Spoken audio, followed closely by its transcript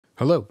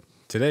Hello,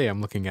 today I'm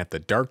looking at the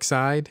dark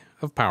side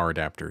of power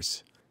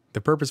adapters.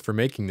 The purpose for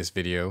making this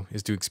video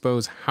is to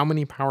expose how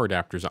many power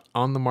adapters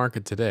on the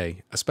market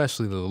today,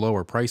 especially the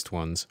lower priced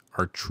ones,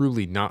 are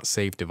truly not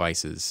safe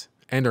devices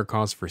and are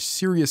cause for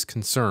serious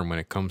concern when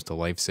it comes to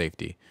life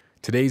safety.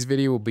 Today's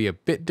video will be a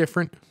bit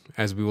different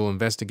as we will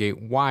investigate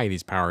why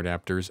these power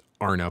adapters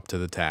aren't up to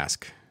the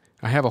task.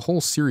 I have a whole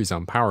series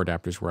on power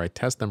adapters where I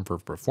test them for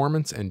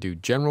performance and do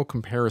general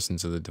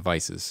comparisons of the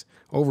devices.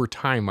 Over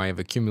time, I have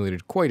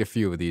accumulated quite a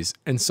few of these,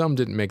 and some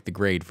didn't make the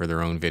grade for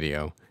their own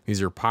video.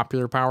 These are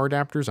popular power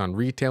adapters on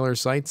retailer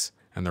sites,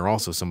 and they're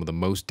also some of the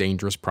most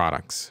dangerous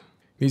products.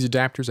 These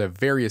adapters have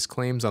various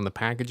claims on the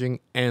packaging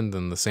and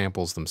on the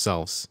samples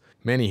themselves.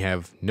 Many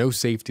have no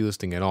safety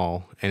listing at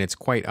all, and it's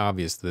quite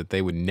obvious that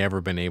they would never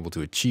have been able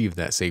to achieve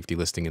that safety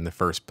listing in the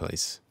first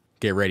place.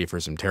 Get ready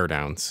for some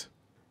teardowns.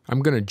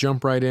 I'm going to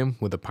jump right in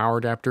with the power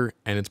adapter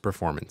and its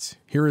performance.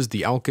 Here is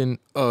the Alkin.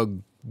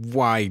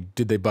 Why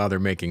did they bother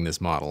making this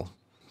model?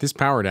 This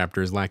power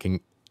adapter is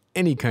lacking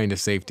any kind of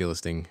safety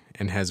listing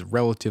and has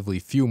relatively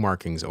few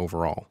markings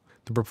overall.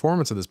 The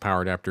performance of this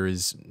power adapter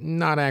is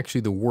not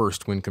actually the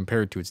worst when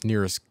compared to its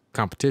nearest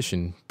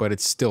competition, but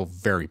it's still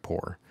very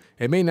poor.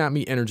 It may not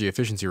meet energy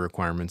efficiency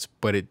requirements,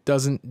 but it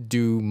doesn't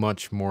do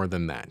much more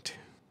than that.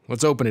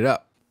 Let's open it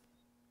up.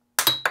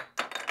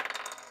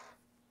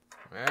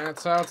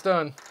 That's how it's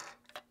done.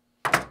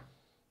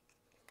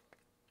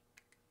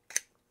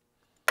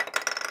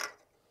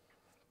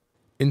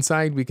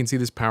 Inside, we can see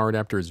this power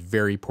adapter is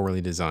very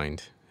poorly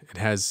designed. It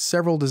has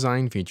several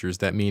design features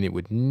that mean it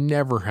would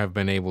never have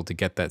been able to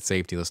get that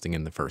safety listing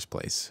in the first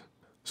place.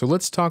 So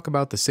let's talk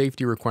about the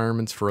safety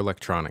requirements for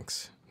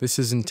electronics. This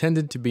is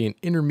intended to be an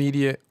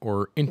intermediate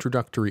or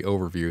introductory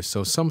overview,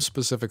 so some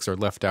specifics are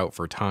left out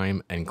for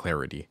time and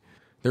clarity.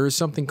 There is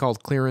something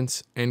called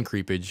clearance and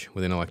creepage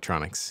within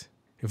electronics.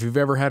 If you've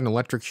ever had an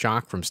electric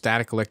shock from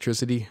static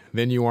electricity,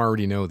 then you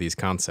already know these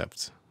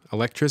concepts.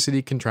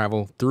 Electricity can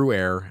travel through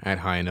air at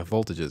high enough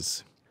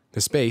voltages.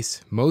 The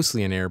space,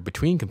 mostly in air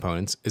between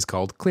components, is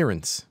called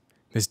clearance.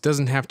 This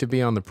doesn't have to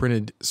be on the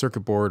printed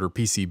circuit board or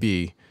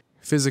PCB.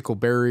 Physical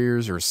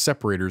barriers or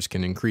separators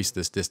can increase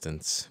this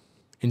distance.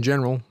 In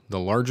general, the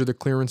larger the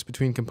clearance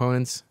between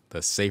components,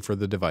 the safer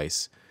the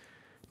device.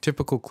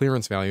 Typical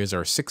clearance values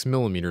are 6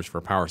 millimeters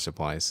for power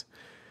supplies.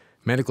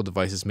 Medical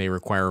devices may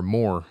require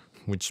more,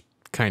 which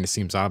kind of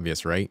seems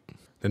obvious, right?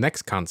 The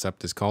next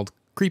concept is called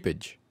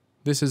creepage.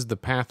 This is the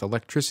path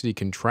electricity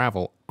can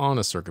travel on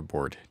a circuit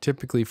board,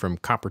 typically from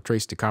copper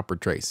trace to copper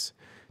trace.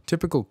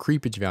 Typical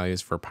creepage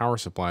values for power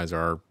supplies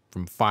are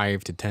from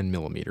 5 to 10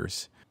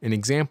 millimeters. An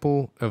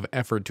example of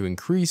effort to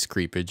increase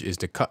creepage is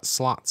to cut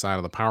slots out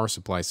of the power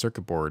supply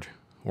circuit board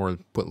or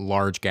put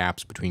large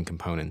gaps between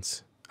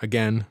components.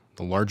 Again,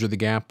 the larger the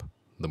gap,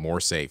 the more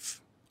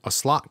safe. A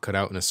slot cut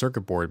out in a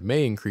circuit board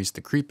may increase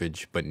the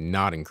creepage but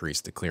not increase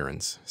the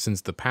clearance,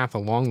 since the path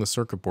along the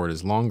circuit board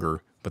is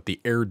longer but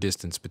the air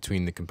distance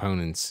between the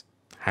components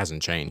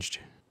hasn't changed.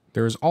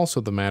 There is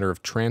also the matter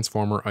of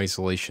transformer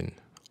isolation.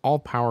 All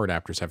power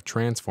adapters have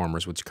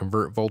transformers which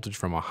convert voltage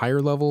from a higher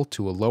level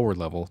to a lower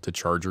level to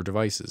charge your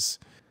devices.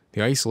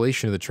 The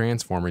isolation of the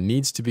transformer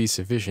needs to be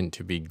sufficient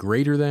to be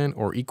greater than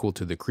or equal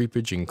to the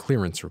creepage and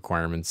clearance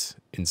requirements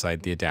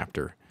inside the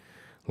adapter.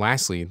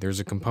 Lastly, there's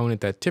a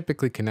component that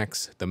typically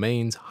connects the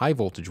mains high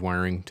voltage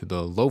wiring to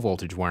the low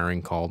voltage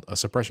wiring called a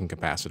suppression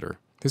capacitor.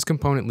 This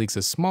component leaks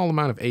a small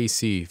amount of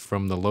AC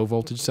from the low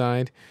voltage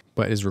side,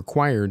 but is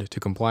required to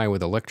comply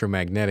with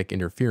electromagnetic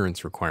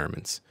interference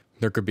requirements.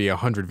 There could be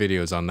 100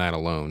 videos on that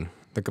alone.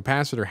 The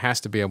capacitor has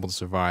to be able to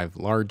survive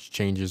large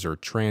changes or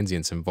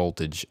transients in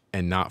voltage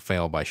and not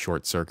fail by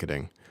short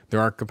circuiting.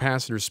 There are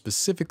capacitors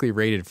specifically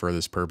rated for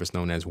this purpose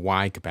known as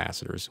Y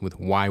capacitors, with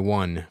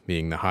Y1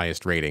 being the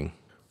highest rating.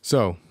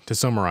 So, to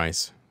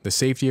summarize, the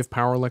safety of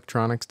power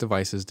electronics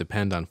devices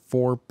depend on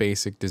 4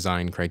 basic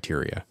design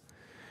criteria.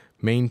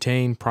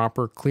 Maintain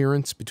proper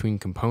clearance between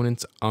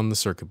components on the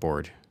circuit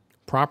board.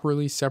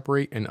 Properly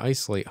separate and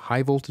isolate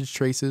high voltage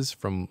traces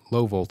from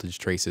low voltage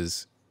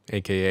traces,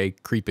 aka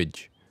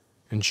creepage.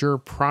 Ensure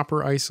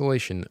proper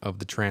isolation of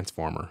the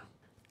transformer.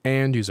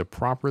 And use a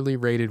properly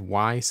rated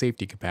Y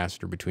safety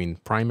capacitor between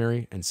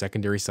primary and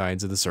secondary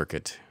sides of the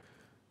circuit.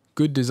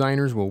 Good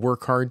designers will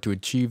work hard to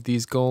achieve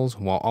these goals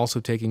while also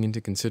taking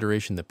into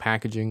consideration the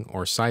packaging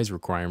or size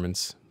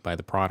requirements by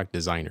the product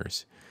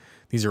designers.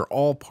 These are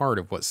all part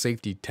of what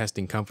safety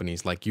testing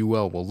companies like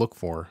UL will look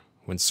for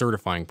when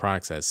certifying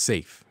products as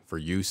safe for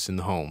use in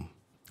the home.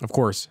 Of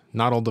course,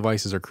 not all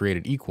devices are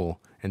created equal,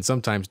 and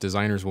sometimes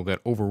designers will get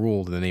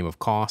overruled in the name of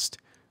cost,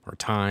 or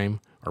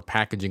time, or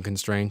packaging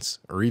constraints,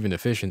 or even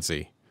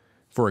efficiency.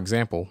 For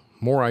example,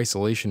 more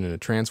isolation in a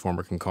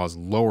transformer can cause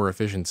lower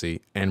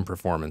efficiency and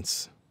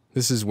performance.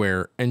 This is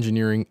where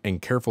engineering and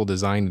careful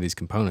design of these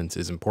components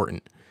is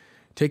important.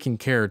 Taking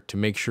care to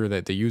make sure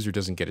that the user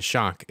doesn't get a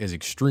shock is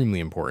extremely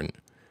important.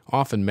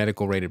 Often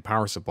medical-rated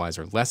power supplies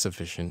are less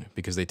efficient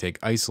because they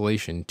take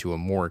isolation to a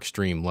more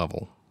extreme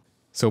level.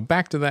 So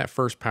back to that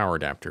first power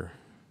adapter.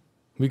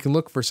 We can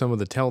look for some of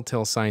the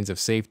telltale signs of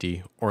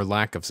safety, or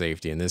lack of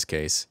safety in this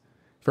case.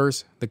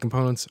 First, the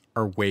components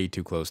are way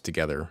too close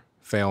together,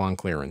 fail on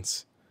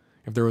clearance.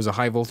 If there was a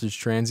high voltage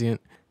transient,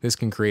 this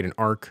can create an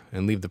arc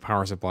and leave the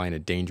power supply in a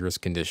dangerous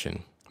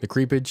condition. The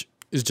creepage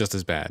is just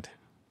as bad.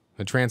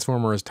 The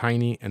transformer is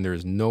tiny and there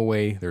is no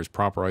way there's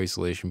proper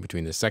isolation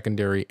between the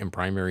secondary and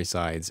primary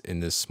sides in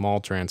this small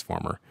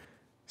transformer.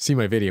 See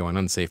my video on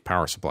unsafe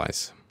power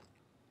supplies.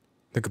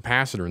 The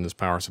capacitor in this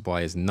power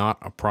supply is not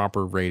a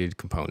proper rated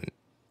component.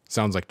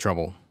 Sounds like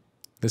trouble.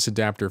 This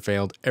adapter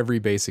failed every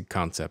basic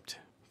concept.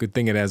 Good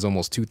thing it has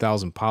almost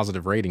 2,000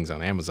 positive ratings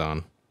on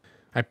Amazon.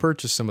 I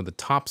purchased some of the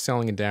top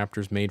selling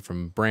adapters made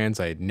from brands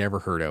I had never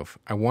heard of.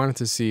 I wanted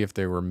to see if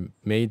they were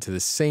made to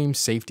the same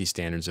safety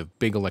standards of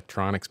big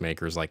electronics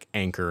makers like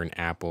Anker and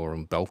Apple or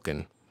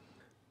Belkin.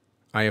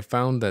 I have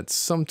found that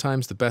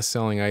sometimes the best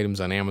selling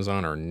items on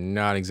Amazon are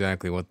not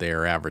exactly what they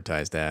are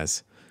advertised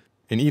as.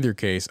 In either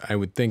case, I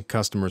would think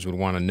customers would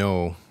want to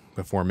know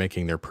before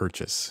making their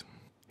purchase.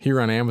 Here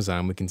on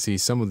Amazon, we can see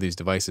some of these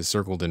devices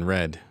circled in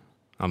red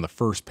on the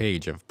first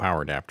page of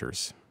power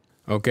adapters.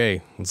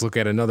 Okay, let's look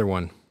at another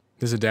one.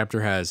 This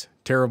adapter has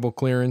terrible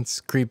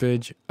clearance,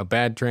 creepage, a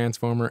bad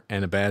transformer,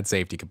 and a bad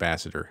safety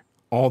capacitor.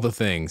 All the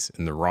things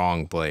in the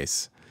wrong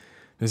place.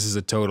 This is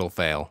a total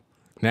fail.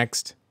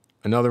 Next,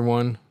 another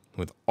one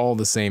with all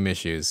the same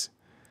issues.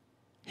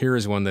 Here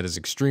is one that is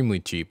extremely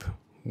cheap,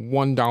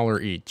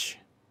 $1 each.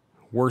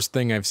 Worst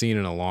thing I've seen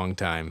in a long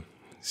time.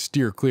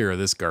 Steer clear of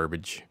this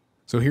garbage.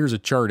 So here's a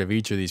chart of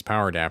each of these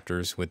power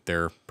adapters with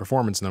their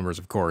performance numbers,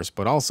 of course,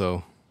 but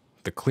also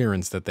the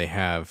clearance that they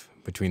have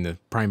between the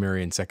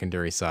primary and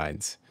secondary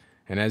sides.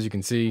 And as you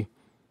can see,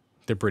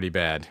 they're pretty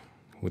bad,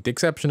 with the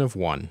exception of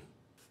one.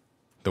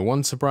 The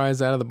one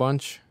surprise out of the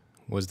bunch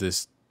was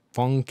this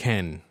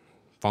funkin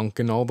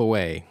all the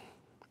way.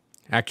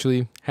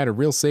 Actually, had a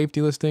real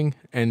safety listing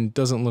and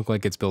doesn't look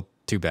like it's built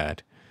too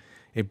bad.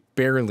 It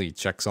barely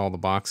checks all the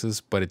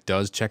boxes, but it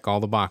does check all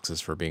the boxes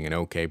for being an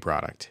okay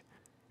product.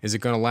 Is it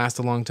going to last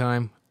a long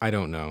time? I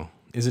don't know.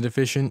 Is it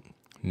efficient?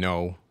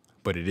 No,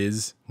 but it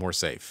is more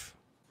safe.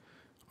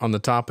 On the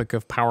topic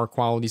of power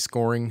quality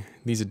scoring,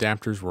 these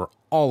adapters were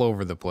all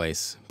over the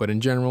place, but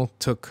in general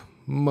took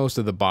most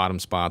of the bottom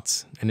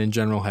spots and in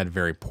general had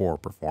very poor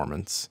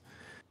performance.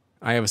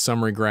 I have a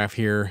summary graph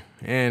here,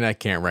 and I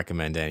can't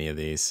recommend any of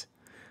these.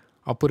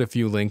 I'll put a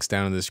few links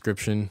down in the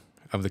description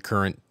of the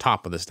current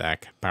top of the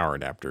stack power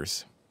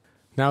adapters.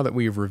 Now that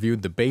we have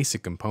reviewed the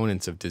basic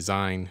components of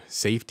design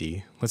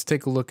safety, let's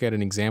take a look at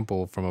an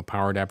example from a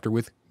power adapter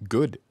with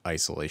good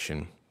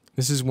isolation.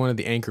 This is one of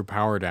the Anker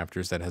power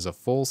adapters that has a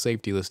full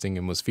safety listing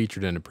and was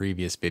featured in a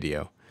previous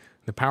video.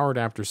 The power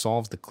adapter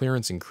solves the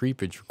clearance and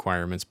creepage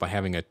requirements by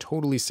having a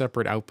totally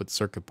separate output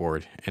circuit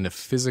board and a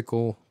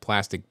physical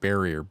plastic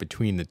barrier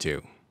between the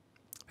two.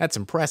 That's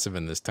impressive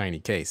in this tiny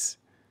case.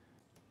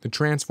 The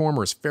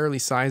transformer is fairly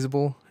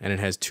sizable, and it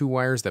has two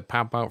wires that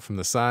pop out from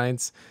the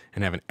sides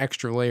and have an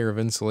extra layer of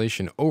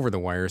insulation over the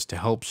wires to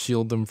help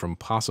shield them from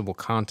possible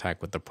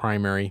contact with the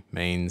primary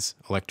mains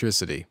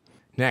electricity.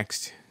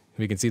 Next,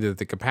 we can see that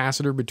the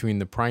capacitor between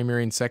the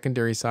primary and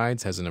secondary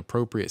sides has an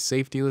appropriate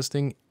safety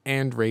listing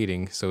and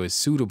rating, so is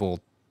suitable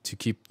to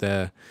keep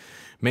the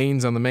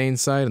mains on the main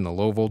side and the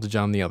low voltage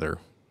on the other.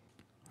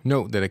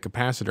 Note that a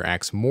capacitor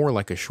acts more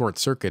like a short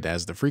circuit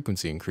as the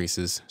frequency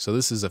increases, so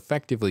this is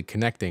effectively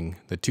connecting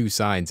the two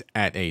sides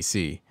at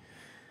AC.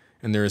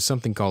 And there is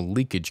something called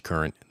leakage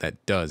current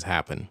that does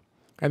happen.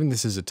 I think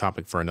this is a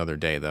topic for another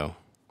day though.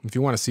 If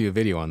you want to see a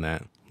video on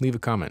that, leave a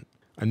comment.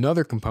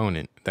 Another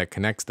component that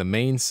connects the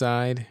main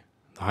side,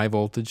 the high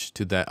voltage,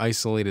 to that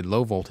isolated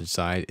low voltage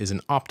side is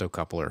an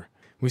optocoupler.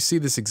 We see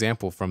this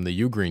example from the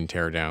Ugreen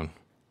teardown.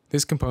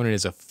 This component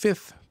is a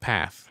fifth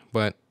path,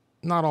 but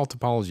not all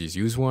topologies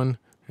use one.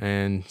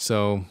 And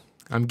so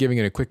I'm giving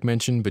it a quick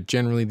mention, but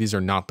generally these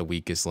are not the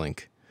weakest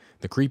link.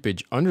 The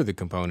creepage under the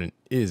component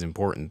is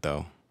important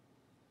though.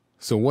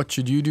 So what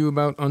should you do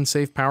about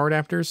unsafe power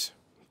adapters?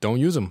 Don't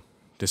use them.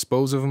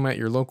 Dispose of them at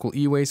your local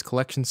e-waste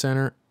collection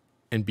center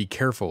and be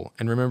careful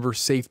and remember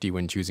safety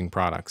when choosing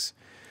products.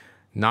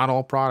 Not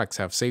all products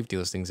have safety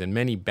listings and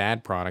many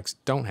bad products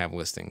don't have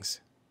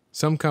listings.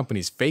 Some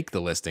companies fake the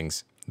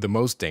listings, the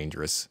most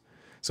dangerous.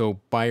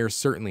 So buyers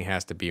certainly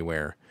has to be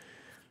aware.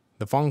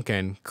 The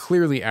Funken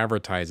clearly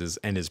advertises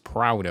and is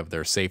proud of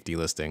their safety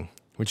listing,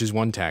 which is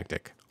one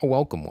tactic, a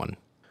welcome one.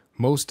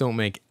 Most don't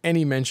make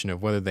any mention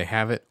of whether they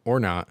have it or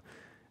not,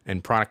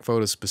 and product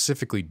photos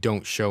specifically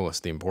don't show us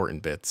the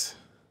important bits.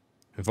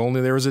 If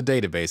only there was a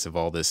database of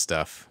all this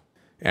stuff.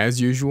 As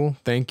usual,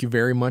 thank you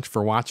very much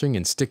for watching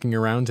and sticking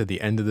around to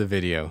the end of the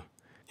video.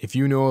 If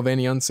you know of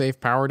any unsafe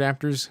power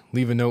adapters,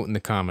 leave a note in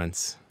the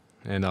comments,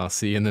 and I'll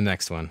see you in the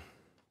next one.